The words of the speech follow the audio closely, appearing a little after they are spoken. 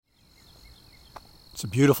It's a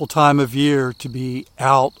beautiful time of year to be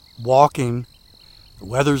out walking. The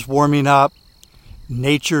weather's warming up.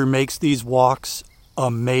 Nature makes these walks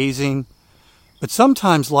amazing. But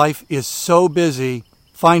sometimes life is so busy,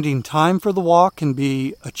 finding time for the walk can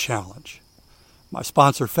be a challenge. My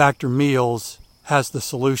sponsor, Factor Meals, has the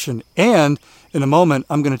solution. And in a moment,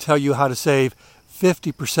 I'm going to tell you how to save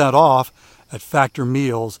 50% off at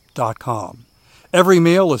factormeals.com. Every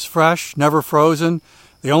meal is fresh, never frozen.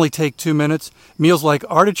 They only take 2 minutes. Meals like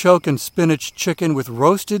artichoke and spinach chicken with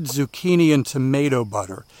roasted zucchini and tomato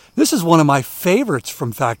butter. This is one of my favorites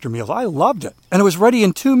from Factor Meals. I loved it. And it was ready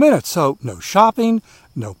in 2 minutes. So no shopping,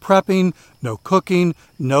 no prepping, no cooking,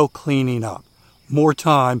 no cleaning up. More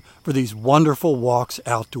time for these wonderful walks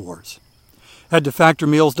outdoors. Head to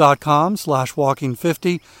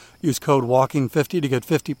factormeals.com/walking50. Use code walking50 to get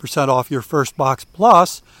 50% off your first box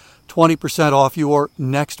plus 20% off your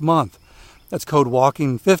next month. That's code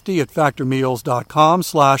walking50 at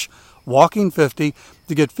factormeals.com/walking50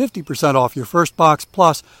 to get 50% off your first box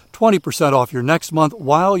plus 20% off your next month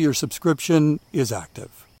while your subscription is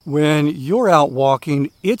active. When you're out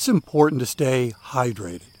walking, it's important to stay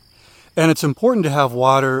hydrated. And it's important to have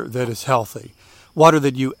water that is healthy, water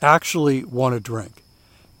that you actually want to drink.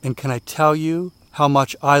 And can I tell you how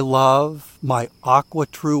much I love my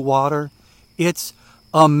AquaTrue water? It's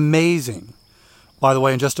amazing. By the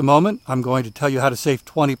way, in just a moment, I'm going to tell you how to save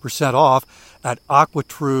 20% off at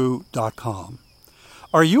aquatrue.com.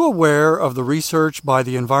 Are you aware of the research by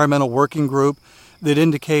the Environmental Working Group that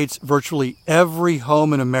indicates virtually every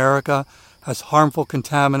home in America has harmful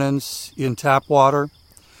contaminants in tap water?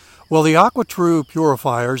 Well, the AquaTrue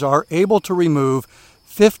purifiers are able to remove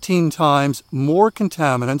 15 times more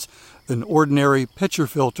contaminants than ordinary pitcher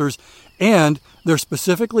filters, and they're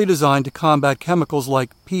specifically designed to combat chemicals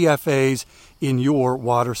like PFAS in your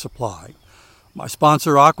water supply. My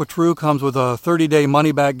sponsor, AquaTrue, comes with a 30-day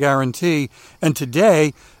money-back guarantee, and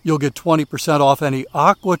today you'll get 20% off any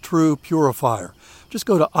AquaTrue purifier. Just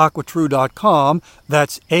go to aquatrue.com,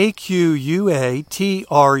 that's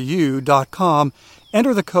AQUATRU.com,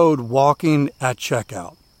 enter the code WALKING at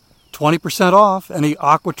checkout. 20% off any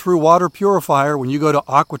AquaTrue water purifier when you go to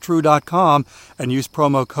aquatrue.com and use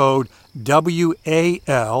promo code WALKING.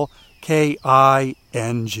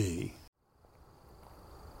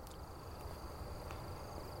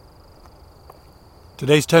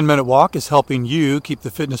 Today's 10-minute walk is helping you keep the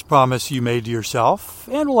fitness promise you made to yourself,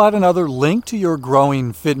 and we'll add another link to your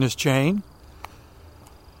growing fitness chain.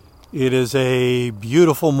 It is a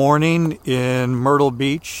beautiful morning in Myrtle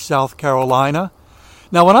Beach, South Carolina.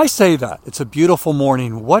 Now, when I say that, it's a beautiful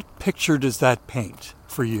morning, what picture does that paint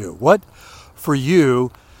for you? What, for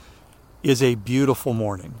you, is a beautiful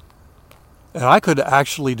morning? And I could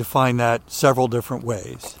actually define that several different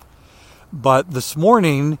ways. But this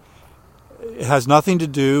morning, it has nothing to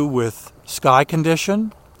do with sky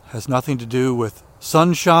condition, has nothing to do with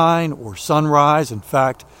sunshine or sunrise. In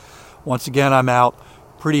fact, once again, I'm out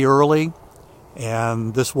pretty early,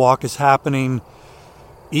 and this walk is happening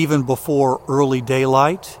even before early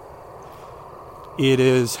daylight. It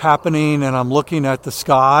is happening, and I'm looking at the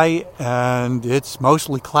sky, and it's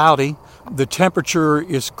mostly cloudy. The temperature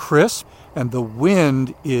is crisp, and the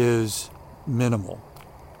wind is minimal.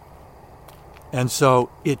 And so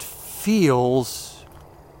it feels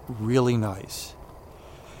really nice.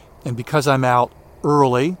 And because I'm out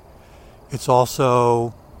early, it's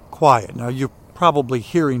also quiet. Now, you're probably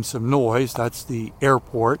hearing some noise. That's the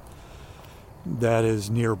airport that is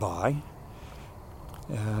nearby.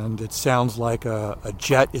 And it sounds like a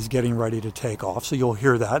jet is getting ready to take off. So you'll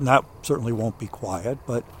hear that, and that certainly won't be quiet.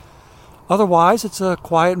 But otherwise, it's a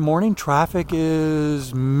quiet morning. Traffic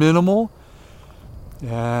is minimal.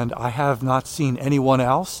 And I have not seen anyone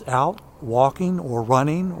else out walking or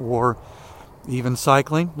running or even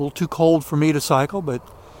cycling. A little too cold for me to cycle, but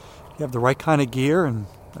if you have the right kind of gear and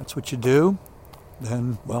that's what you do,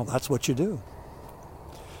 then, well, that's what you do.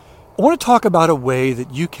 I want to talk about a way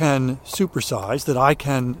that you can supersize, that I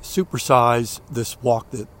can supersize this walk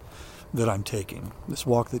that I'm taking, this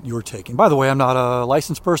walk that you're taking. By the way, I'm not a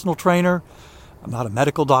licensed personal trainer. I'm not a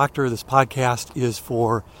medical doctor. This podcast is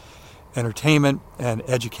for entertainment and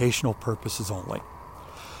educational purposes only.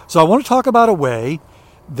 So I want to talk about a way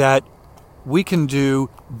that we can do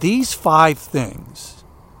these 5 things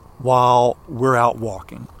while we're out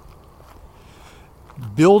walking.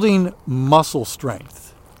 Building muscle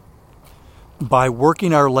strength by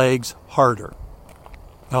working our legs harder.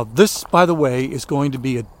 Now this, by the way, is going to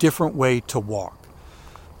be a different way to walk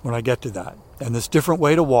when I get to that. And this different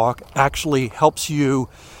way to walk actually helps you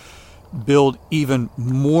build even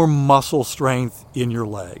more muscle strength in your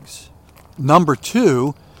legs. Number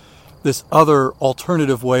 2, this other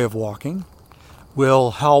alternative way of walking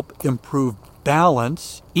will help improve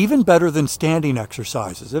balance even better than standing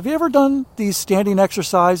exercises. Have you ever done these standing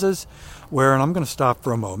exercises where, and I'm going to stop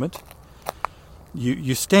for a moment,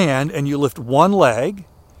 you stand and you lift one leg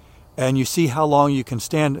and you see how long you can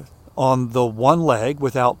stand on the one leg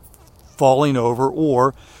without falling over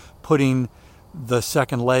or putting the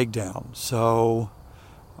second leg down. So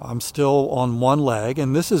I'm still on one leg,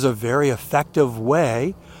 and this is a very effective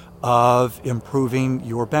way of improving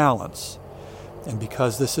your balance. And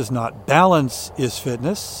because this is not balance is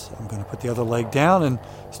fitness, I'm going to put the other leg down and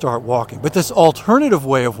start walking. But this alternative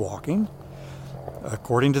way of walking,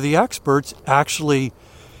 according to the experts, actually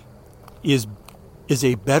is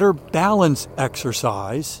a better balance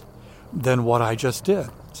exercise than what I just did.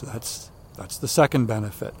 So that's the second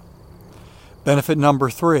benefit. Benefit number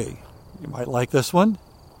 3. You might like this one,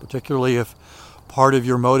 particularly if part of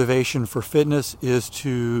your motivation for fitness is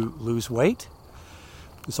to lose weight.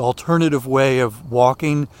 This alternative way of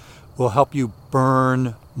walking will help you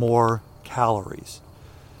burn more calories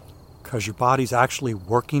because your body's actually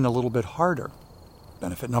working a little bit harder.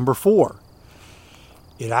 Benefit number 4.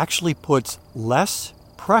 It actually puts less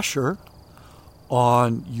pressure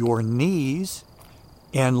on your knees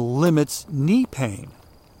and limits knee pain.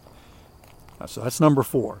 So that's number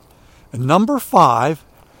 4. And number 5,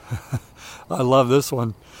 I love this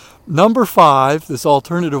one. Number 5, this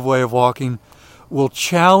alternative way of walking will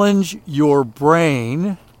challenge your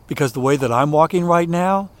brain, because the way that I'm walking right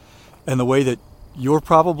now and the way that you're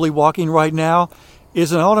probably walking right now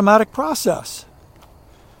is an automatic process.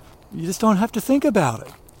 You just don't have to think about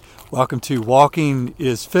it. Welcome to Walking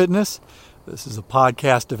is Fitness. This is a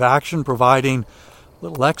podcast of action providing a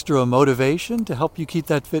little extra motivation to help you keep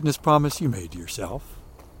that fitness promise you made to yourself.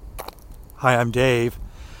 Hi, I'm Dave.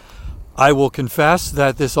 I will confess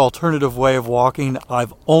that this alternative way of walking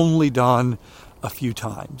I've only done a few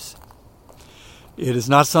times. It is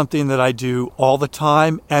not something that I do all the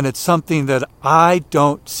time, and it's something that I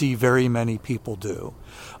don't see very many people do.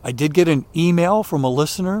 I did get an email from a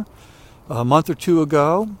listener a month or two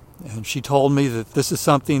ago, and she told me that this is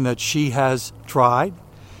something that she has tried,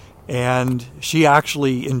 and she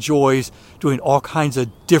actually enjoys doing all kinds of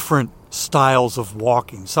different styles of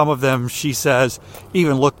walking. Some of them, she says,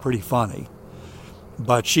 even look pretty funny,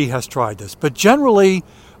 but she has tried this. But generally,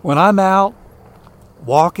 when I'm out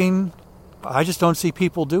walking, I just don't see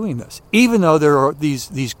people doing this. Even though there are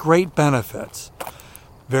these great benefits,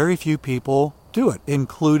 very few people do it,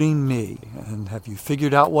 including me. And have you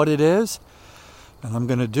figured out what it is? And I'm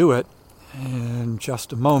going to do it in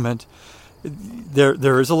just a moment.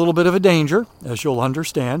 There is a little bit of a danger, as you'll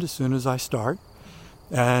understand as soon as I start.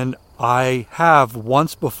 And I have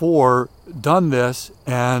once before done this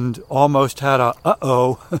and almost had a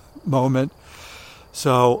uh-oh moment.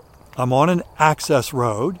 So I'm on an access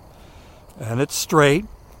road, and it's straight,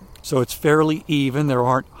 so it's fairly even. There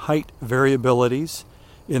aren't height variabilities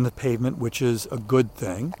in the pavement, which is a good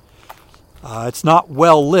thing. It's not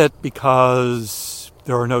well lit because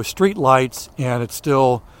there are no street lights, and it's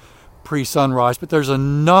still pre-sunrise, but there's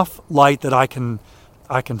enough light that I can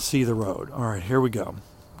see the road. All right, here we go.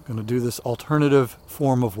 I'm going to do this alternative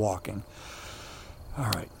form of walking. All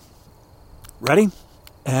right, ready?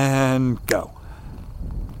 And go.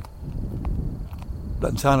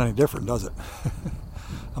 Doesn't sound any different, does it?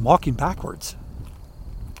 I'm walking backwards.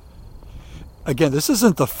 Again, this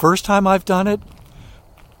isn't the first time I've done it,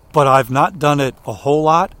 but I've not done it a whole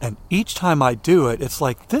lot. And each time I do it, it's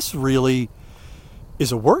like this really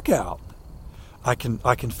is a workout. I can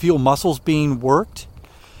feel muscles being worked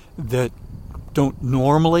that aren't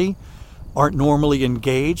normally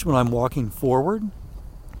engaged when I'm walking forward.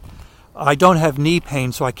 I don't have knee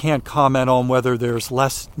pain, so I can't comment on whether there's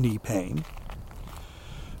less knee pain.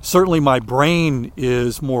 Certainly my brain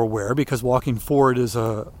is more aware because walking forward is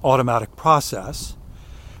an automatic process.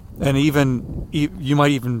 And even you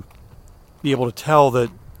might even be able to tell that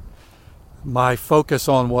my focus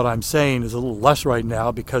on what I'm saying is a little less right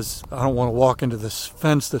now because I don't want to walk into this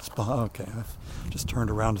fence that's behind. Okay, I've just turned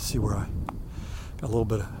around to see where I got a little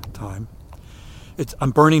bit of time. I'm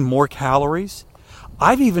burning more calories.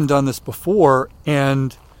 I've even done this before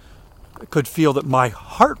and could feel that my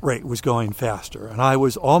heart rate was going faster, and I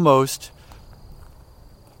was almost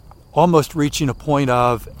reaching a point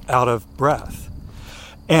of out of breath.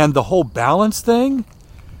 And the whole balance thing,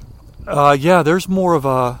 there's more of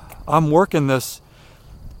I'm working this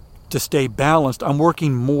to stay balanced. I'm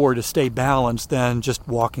working more to stay balanced than just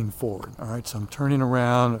walking forward. All right, so I'm turning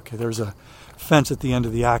around. Okay, there's a fence at the end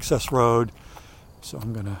of the access road, so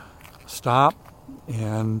I'm going to stop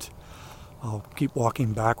and I'll keep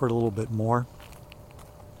walking backward a little bit more.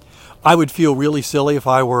 I would feel really silly if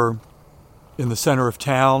I were in the center of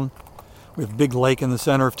town. We have a big lake in the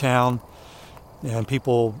center of town, and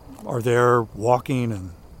people are there walking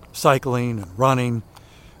and cycling and running,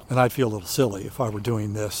 and I'd feel a little silly if I were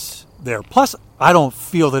doing this there. Plus, I don't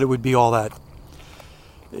feel that it would be all that.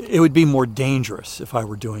 It would be more dangerous if I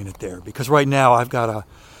were doing it there, because right now I've got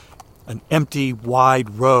an empty,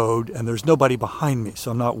 wide road, and there's nobody behind me,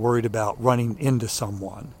 so I'm not worried about running into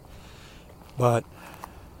someone. But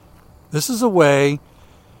this is a way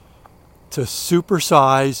to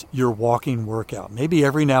supersize your walking workout. Maybe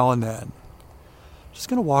every now and then. Just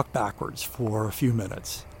going to walk backwards for a few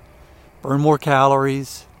minutes. Burn more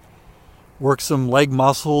calories. Work some leg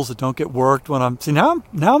muscles that don't get worked when I'm... See, now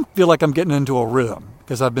I feel like I'm getting into a rhythm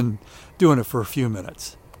because I've been doing it for a few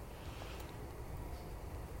minutes.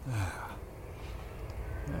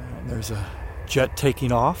 There's a jet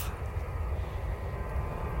taking off.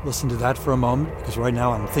 Listen to that for a moment, because right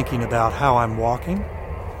now I'm thinking about how I'm walking.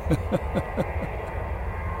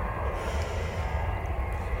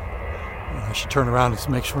 I should turn around and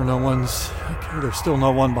make sure no one's... Okay, there's still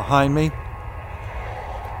no one behind me.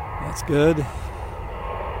 That's good.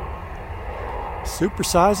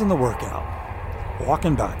 Supersizing the workout.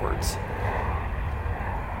 Walking backwards.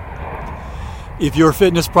 If your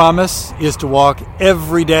fitness promise is to walk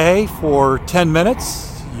every day for 10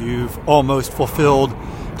 minutes, you've almost fulfilled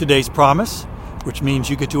today's promise, which means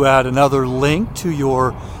you get to add another link to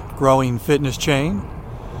your growing fitness chain.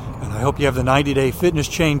 And I hope you have the 90-day fitness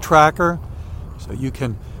chain tracker so you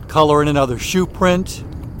can color in another shoe print.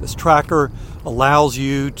 This tracker allows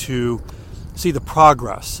you to see the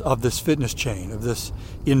progress of this fitness chain, of this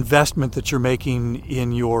investment that you're making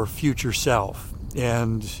in your future self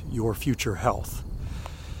and your future health.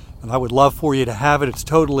 And I would love for you to have it. It's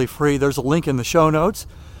totally free. There's a link in the show notes.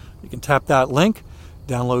 You can tap that link,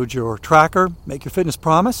 download your tracker, make your fitness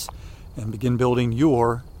promise, and begin building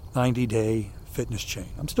your 90-day fitness chain.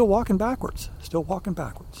 I'm still walking backwards.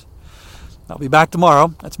 I'll be back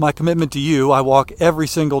tomorrow. That's my commitment to you. I walk every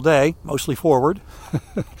single day, mostly forward.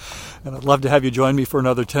 And I'd love to have you join me for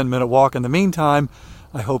another 10-minute walk. In the meantime,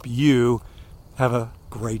 I hope you have a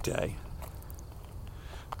great day.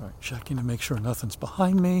 All right, checking to make sure nothing's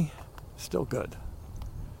behind me. Still good.